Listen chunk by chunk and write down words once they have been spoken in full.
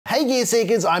Hey Gear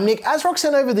Seekers, I'm Nick. ASRock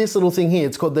sent over this little thing here.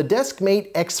 It's called the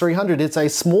DeskMeet X300. It's a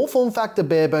small form factor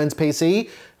bare bones PC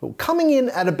coming in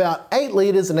at about 8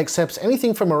 liters and accepts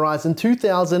anything from a Ryzen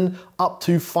 2000 up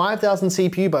to 5000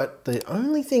 CPU, but the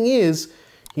only thing is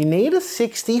you need a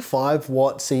 65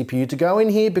 watt CPU to go in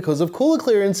here because of cooler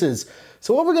clearances.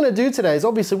 So what we're gonna do today is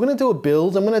obviously we're gonna do a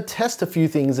build. I'm gonna test a few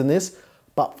things in this,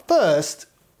 but first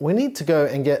we need to go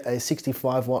and get a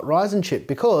 65 watt Ryzen chip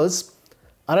because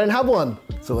I don't have one.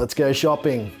 So let's go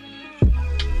shopping.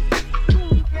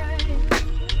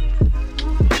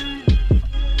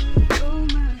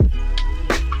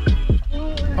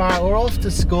 All right, we're off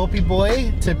to Scorpio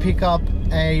Boy to pick up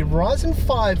a Ryzen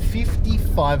 5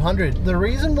 5500. The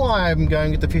reason why I'm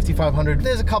going with the 5500,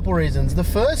 there's a couple reasons. The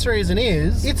first reason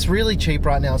is it's really cheap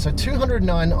right now. So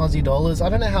 209 Aussie dollars. I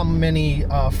don't know how many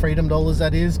freedom dollars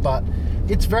that is, but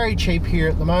it's very cheap here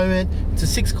at the moment. It's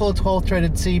a 6-core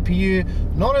 12-threaded CPU.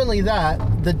 Not only that,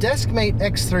 the DeskMeet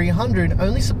X300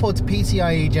 only supports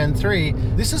PCIe Gen 3.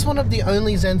 This is one of the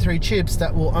only Zen 3 chips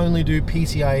that will only do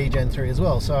PCIe Gen 3 as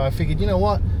well. So I figured, you know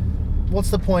what?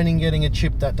 What's the point in getting a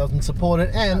chip that doesn't support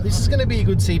it? And this is going to be a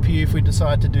good CPU if we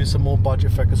decide to do some more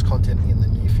budget-focused content in the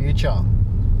near future.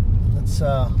 Let's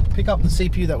pick up the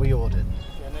CPU that we ordered.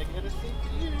 Can I get a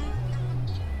CPU?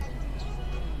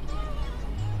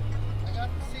 I got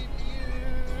the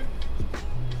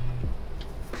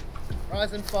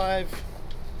CPU. Ryzen 5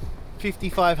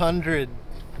 5500.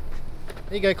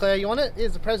 There you go, Claire. You want it?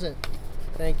 Here's the present.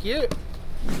 Thank you.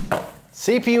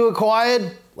 CPU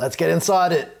acquired. Let's get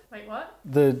inside it. Wait, what?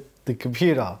 The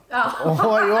computer. Oh.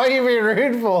 What are you being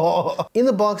rude for? In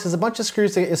the box, there's a bunch of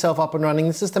screws to get yourself up and running.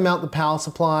 This is to mount the power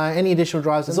supply, any additional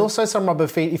drives. There's also some rubber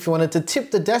feet if you wanted to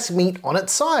tip the DeskMeet on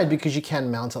its side because you can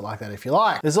mount it like that if you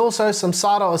like. There's also some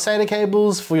SATA or SATA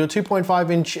cables for your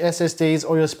 2.5-inch SSDs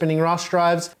or your spinning rush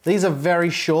drives. These are very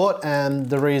short, and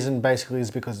the reason basically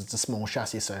is because it's a small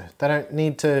chassis, so they don't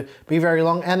need to be very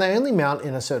long, and they only mount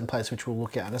in a certain place, which we'll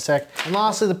look at in a sec. And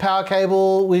lastly, the power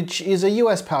cable, which is a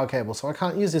US power cable, so I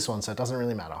can't use this one, so it doesn't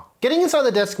really matter. Getting inside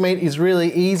the DeskMeet is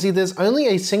really easy. There's only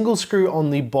a single screw on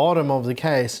the bottom of the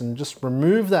case, and just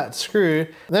remove that screw.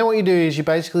 And then what you do is you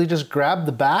basically just grab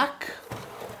the back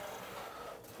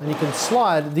and you can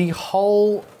slide the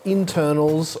whole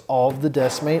internals of the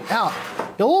DeskMeet out.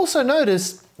 You'll also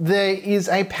notice there is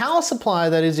a power supply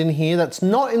that is in here that's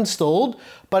not installed,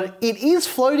 but it is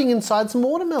floating inside some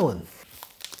watermelon.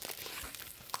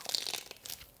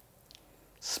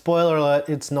 Spoiler alert,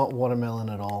 it's not watermelon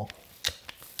at all.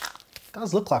 It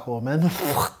does look like watermelon.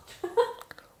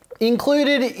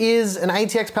 Included is an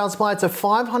ATX power supply. It's a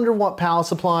 500 watt power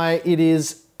supply. It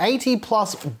is 80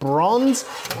 plus bronze,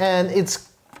 and it's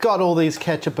got all these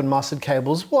ketchup and mustard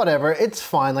cables, whatever, it's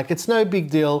fine, like it's no big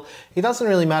deal. It doesn't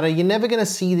really matter. You're never gonna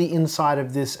see the inside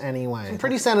of this anyway. Some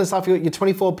pretty standard stuff. You've got your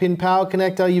 24 pin power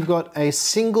connector. You've got a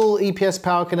single EPS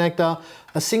power connector,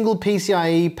 a single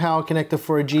PCIe power connector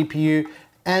for a GPU,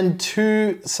 and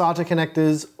 2 SATA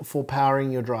connectors for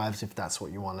powering your drives if that's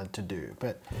what you wanted to do.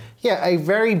 But yeah, a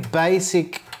very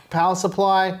basic power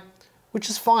supply, which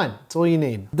is fine. It's all you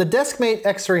need. The DeskMeet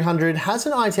X300 has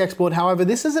an ITX board. However,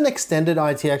 this is an extended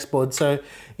ITX board. So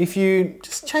if you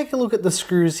just take a look at the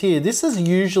screws here, this is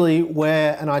usually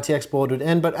where an ITX board would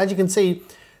end. But as you can see,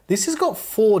 this has got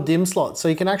 4 DIMM slots, so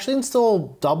you can actually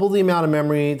install double the amount of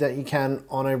memory that you can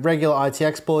on a regular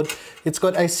ITX board. It's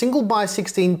got a single by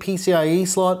 16 PCIe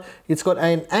slot. It's got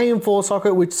an AM4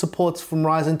 socket, which supports from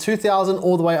Ryzen 2000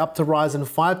 all the way up to Ryzen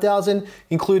 5000,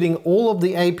 including all of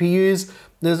the APUs.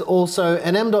 There's also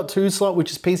an M.2 slot,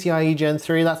 which is PCIe Gen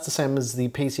 3. That's the same as the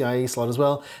PCIe slot as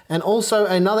well. And also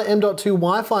another M.2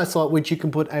 Wi-Fi slot, which you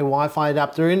can put a Wi-Fi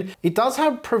adapter in. It does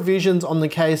have provisions on the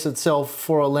case itself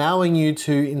for allowing you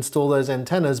to install those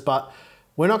antennas, but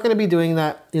we're not gonna be doing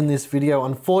that in this video,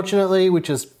 unfortunately, which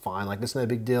is fine, like it's no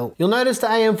big deal. You'll notice the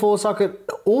AM4 socket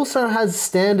also has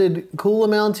standard cooler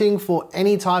mounting for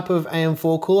any type of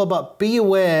AM4 cooler, but be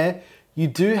aware, you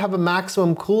do have a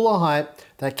maximum cooler height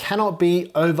that cannot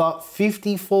be over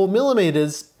 54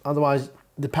 millimeters, otherwise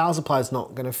the power supply is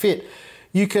not gonna fit.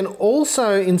 You can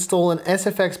also install an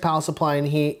SFX power supply in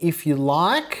here if you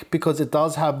like, because it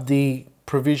does have the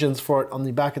provisions for it on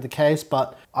the back of the case,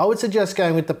 but I would suggest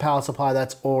going with the power supply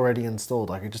that's already installed.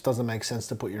 Like, it just doesn't make sense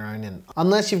to put your own in,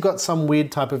 unless you've got some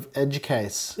weird type of edge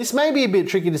case. This may be a bit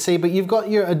tricky to see, but you've got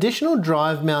your additional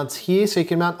drive mounts here, so you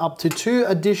can mount up to 2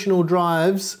 additional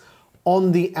drives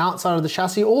on the outside of the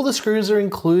chassis. All the screws are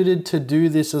included to do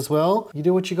this as well. You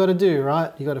do what you gotta do,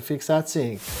 right? You gotta fix that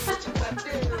sink.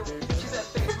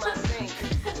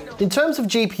 In terms of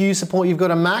GPU support, you've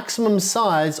got a maximum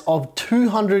size of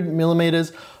 200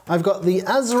 millimeters. I've got the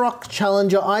ASRock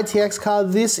Challenger ITX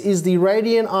card. This is the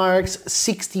Radeon RX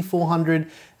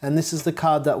 6400, and this is the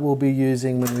card that we'll be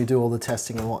using when we do all the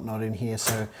testing and whatnot in here.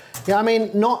 So yeah, I mean,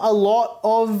 not a lot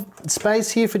of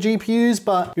space here for GPUs,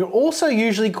 but you're also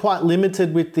usually quite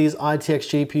limited with these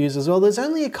ITX GPUs as well. There's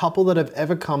only a couple that have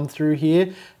ever come through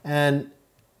here, and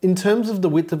in terms of the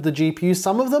width of the GPU,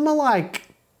 some of them are like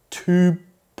 2.1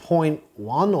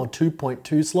 or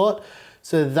 2.2 slot.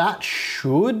 So that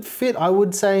should fit, I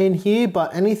would say, in here,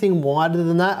 but anything wider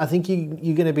than that, I think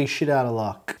you're gonna be shit out of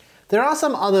luck. There are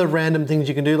some other random things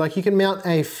you can do, like you can mount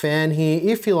a fan here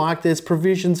if you like. There's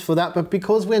provisions for that, but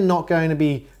because we're not going to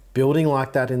be building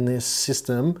like that in this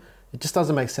system, it just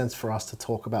doesn't make sense for us to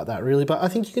talk about that really, but I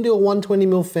think you can do a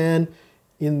 120mm fan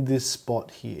in this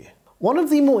spot here. One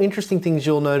of the more interesting things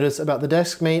you'll notice about the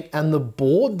DeskMeet and the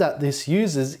board that this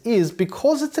uses is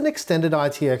because it's an extended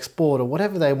ITX board, or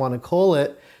whatever they want to call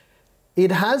it,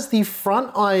 it has the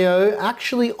front I/O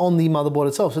actually on the motherboard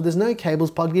itself. So there's no cables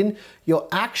plugged in. You're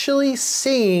actually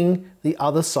seeing the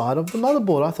other side of the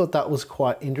motherboard. I thought that was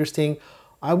quite interesting.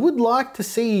 I would like to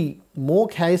see more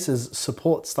cases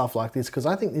support stuff like this because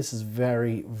I think this is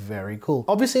very, very cool.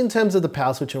 Obviously in terms of the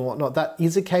power switch and whatnot, that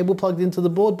is a cable plugged into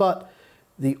the board, but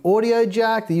the audio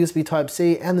jack, the USB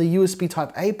Type-C, and the USB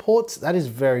Type-A ports, that is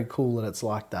very cool that it's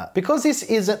like that. Because this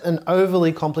isn't an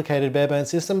overly complicated barebone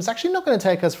system, it's actually not gonna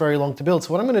take us very long to build.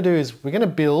 So what I'm gonna do is we're gonna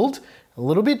build a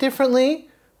little bit differently.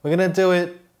 We're gonna do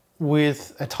it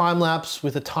with a time lapse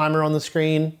with a timer on the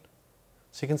screen,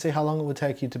 so you can see how long it would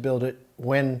take you to build it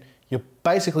when you're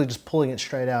basically just pulling it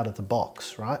straight out of the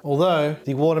box, right? Although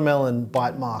the watermelon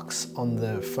bite marks on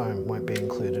the foam won't be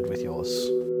included with yours.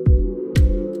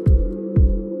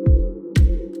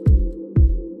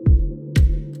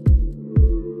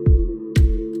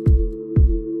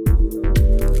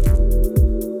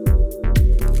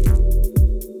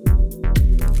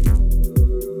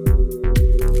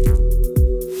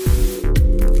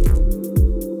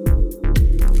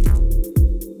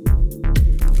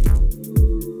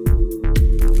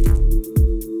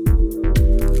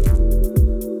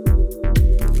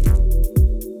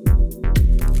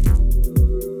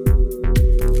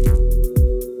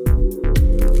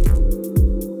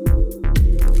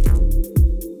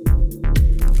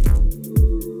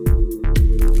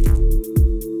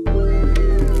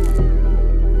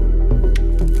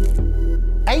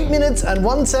 And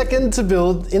 1 second to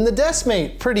build in the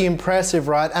DeskMeet. Pretty impressive,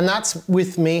 right? And that's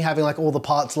with me having like all the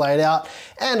parts laid out.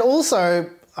 And also,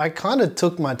 I kind of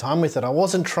took my time with it. I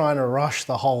wasn't trying to rush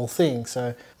the whole thing.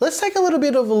 So let's take a little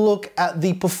bit of a look at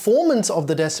the performance of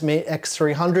the DeskMeet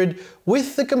X300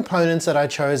 with the components that I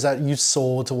chose that you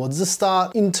saw towards the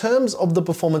start in terms of the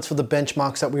performance for the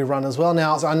benchmarks that we run as well.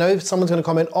 Now, I know someone's gonna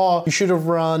comment, oh, you should have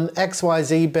run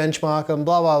XYZ benchmark and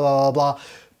blah, blah, blah, blah, blah.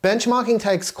 Benchmarking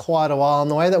takes quite a while, and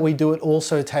the way that we do it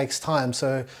also takes time.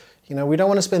 So, you know, we don't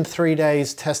want to spend 3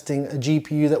 days testing a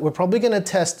GPU that we're probably going to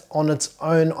test on its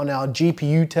own on our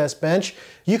GPU test bench.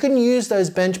 You can use those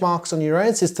benchmarks on your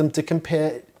own system to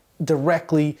compare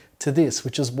directly to this,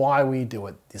 which is why we do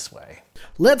it this way.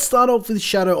 Let's start off with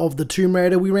Shadow of the Tomb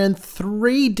Raider. We ran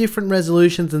 3 different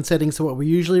resolutions and settings to what we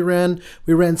usually ran.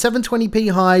 We ran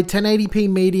 720p high, 1080p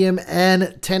medium, and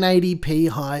 1080p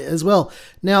high as well.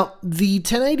 Now, the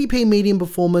 1080p medium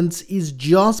performance is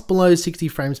just below 60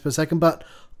 frames per second, but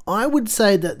I would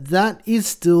say that that is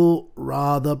still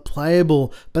rather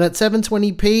playable. But at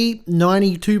 720p,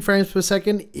 92 frames per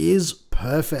second is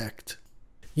perfect.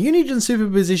 Unigine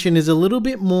superposition is a little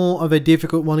bit more of a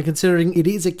difficult one considering it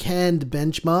is a canned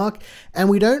benchmark and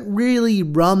we don't really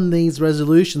run these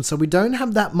resolutions, so we don't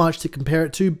have that much to compare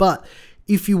it to. But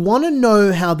if you want to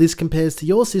know how this compares to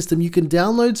your system, you can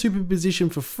download superposition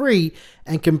for free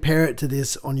and compare it to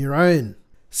this on your own.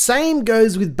 Same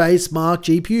goes with BaseMark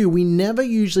GPU. We never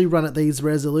usually run at these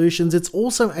resolutions. It's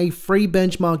also a free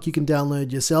benchmark you can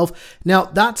download yourself. Now,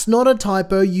 that's not a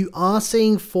typo. You are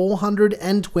seeing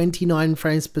 429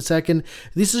 frames per second.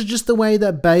 This is just the way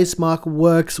that BaseMark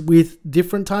works with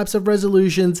different types of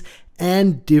resolutions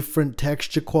and different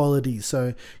texture quality.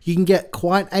 So you can get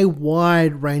quite a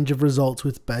wide range of results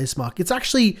with BaseMark. It's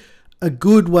actually a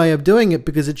good way of doing it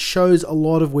because it shows a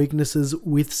lot of weaknesses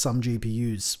with some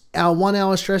GPUs. Our 1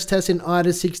 hour stress test in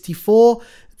IDA 64,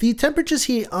 the temperatures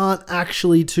here aren't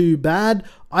actually too bad.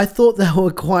 I thought they were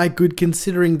quite good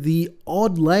considering the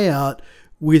odd layout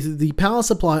with the power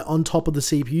supply on top of the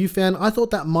CPU fan. I thought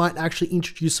that might actually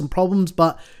introduce some problems,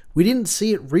 but we didn't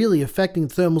see it really affecting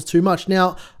thermals too much.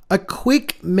 Now, a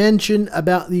quick mention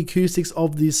about the acoustics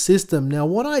of this system. Now,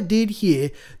 what I did here,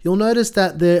 you'll notice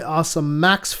that there are some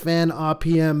max fan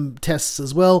RPM tests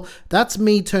as well. That's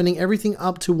me turning everything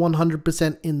up to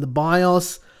 100% in the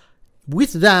BIOS.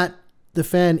 With that, the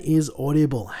fan is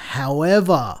audible.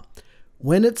 However,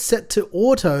 when it's set to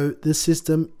auto, the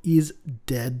system is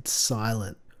dead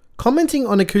silent. Commenting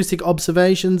on acoustic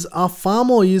observations are far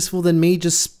more useful than me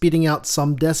just spitting out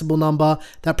some decibel number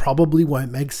that probably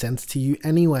won't make sense to you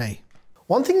anyway.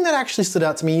 One thing that actually stood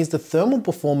out to me is the thermal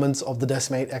performance of the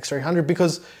DeskMeet X300,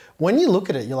 because when you look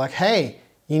at it, you're like, hey,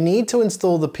 you need to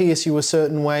install the PSU a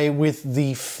certain way with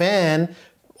the fan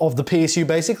of the PSU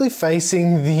basically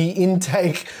facing the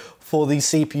intake for the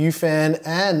CPU fan,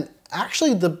 and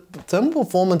actually the thermal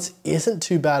performance isn't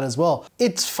too bad as well.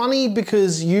 It's funny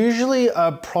because usually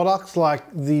a product like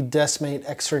the DeskMeet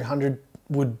X300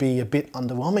 would be a bit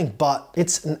underwhelming, but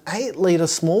it's an 8-liter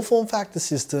small form factor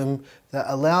system that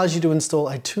allows you to install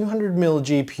a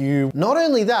 200mm GPU. Not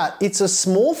only that, it's a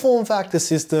small form factor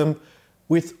system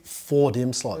with 4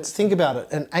 DIMM slots. Think about it,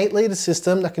 an 8-liter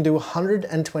system that can do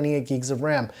 128 gigs of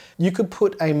RAM. You could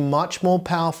put a much more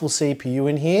powerful CPU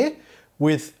in here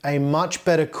with a much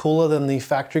better cooler than the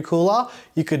factory cooler.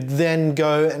 You could then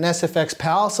go an SFX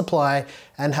power supply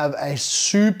and have a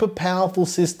super powerful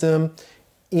system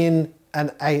in an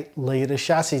 8-liter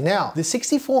chassis. Now, the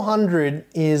 6400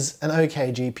 is an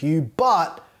okay GPU,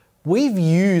 but we've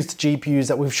used GPUs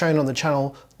that we've shown on the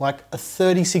channel, like a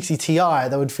 3060 Ti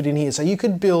that would fit in here. So you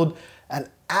could build an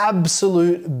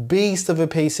absolute beast of a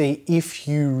PC if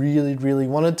you really, really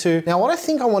wanted to. Now, what I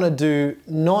think I want to do,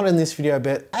 not in this video,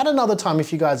 but at another time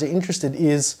if you guys are interested,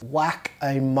 is whack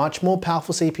a much more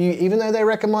powerful CPU, even though they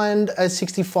recommend a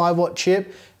 65-watt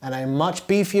chip and a much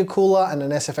beefier cooler and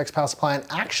an SFX power supply, and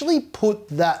actually put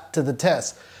that to the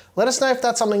test. Let us know if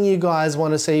that's something you guys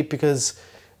want to see, because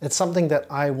it's something that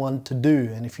I want to do,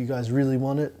 and if you guys really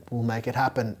want it, we'll make it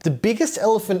happen. The biggest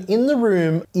elephant in the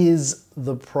room is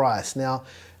the price. Now,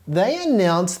 they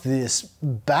announced this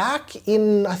back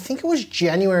in, I think it was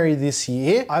January this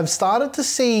year. I've started to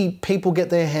see people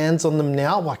get their hands on them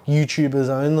now, like YouTubers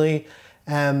only.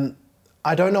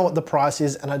 I don't know what the price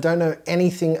is, and I don't know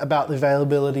anything about the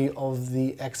availability of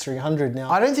the X300.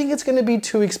 Now, I don't think it's gonna be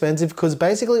too expensive, because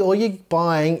basically all you're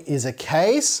buying is a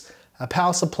case, a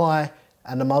power supply,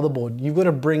 and a motherboard. You've got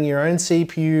to bring your own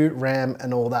CPU, RAM,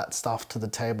 and all that stuff to the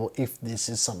table if this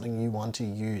is something you want to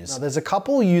use. Now, there's a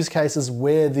couple use cases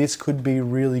where this could be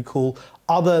really cool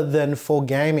other than for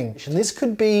gaming. And this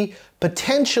could be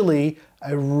potentially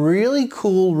a really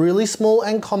cool, really small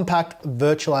and compact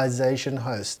virtualization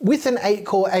host. With an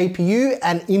 8-core APU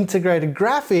and integrated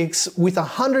graphics with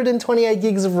 128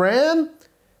 gigs of RAM,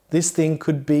 this thing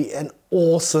could be an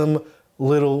awesome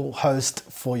little host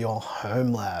for your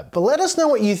home lab. But let us know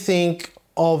what you think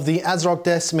of the ASRock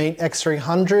DeskMeet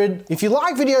X300. If you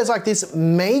like videos like this,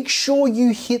 make sure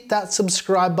you hit that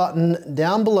subscribe button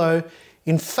down below.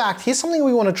 In fact, here's something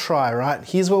we want to try, right?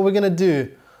 Here's what we're going to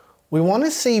do. We want to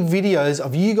see videos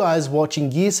of you guys watching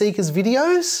Gear Seekers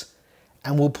videos,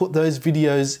 and we'll put those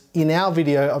videos in our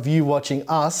video of you watching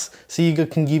us, so you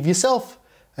can give yourself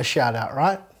a shout out,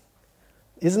 right?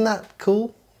 Isn't that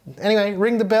cool? Anyway,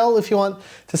 ring the bell if you want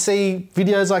to see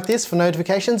videos like this for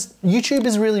notifications. YouTube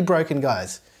is really broken,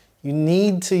 guys. You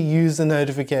need to use the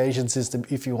notification system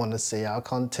if you want to see our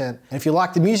content. And if you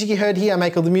like the music you heard here, I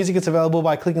make all the music. It's available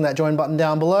by clicking that join button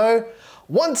down below.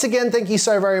 Once again, thank you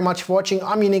so very much for watching.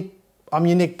 I'm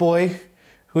your Nick boy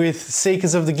with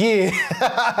Seekers of the Gear.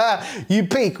 You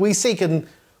peek, we seek. And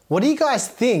what do you guys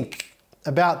think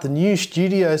about the new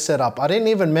studio setup? I didn't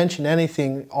even mention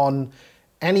anything on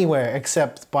anywhere,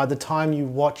 except by the time you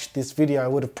watch this video, I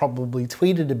would have probably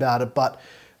tweeted about it, but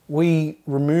we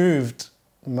removed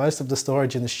most of the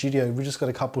storage in the studio. We just got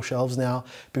a couple shelves now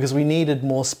because we needed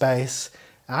more space.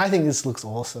 And I think this looks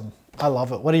awesome. I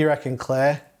love it. What do you reckon,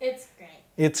 Claire? It's great.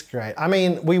 It's great. I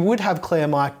mean, we would have Claire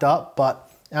mic'd up, but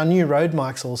our new Rode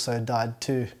mics also died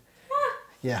too.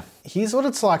 Yeah. Here's what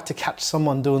it's like to catch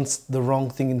someone doing the wrong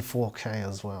thing in 4K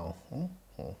as well.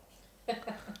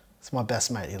 It's my best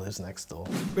mate, he lives next door.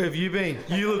 Where have you been?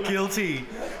 You look guilty.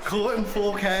 Caught in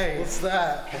 4K. What's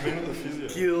that?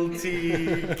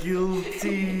 Guilty,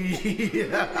 guilty.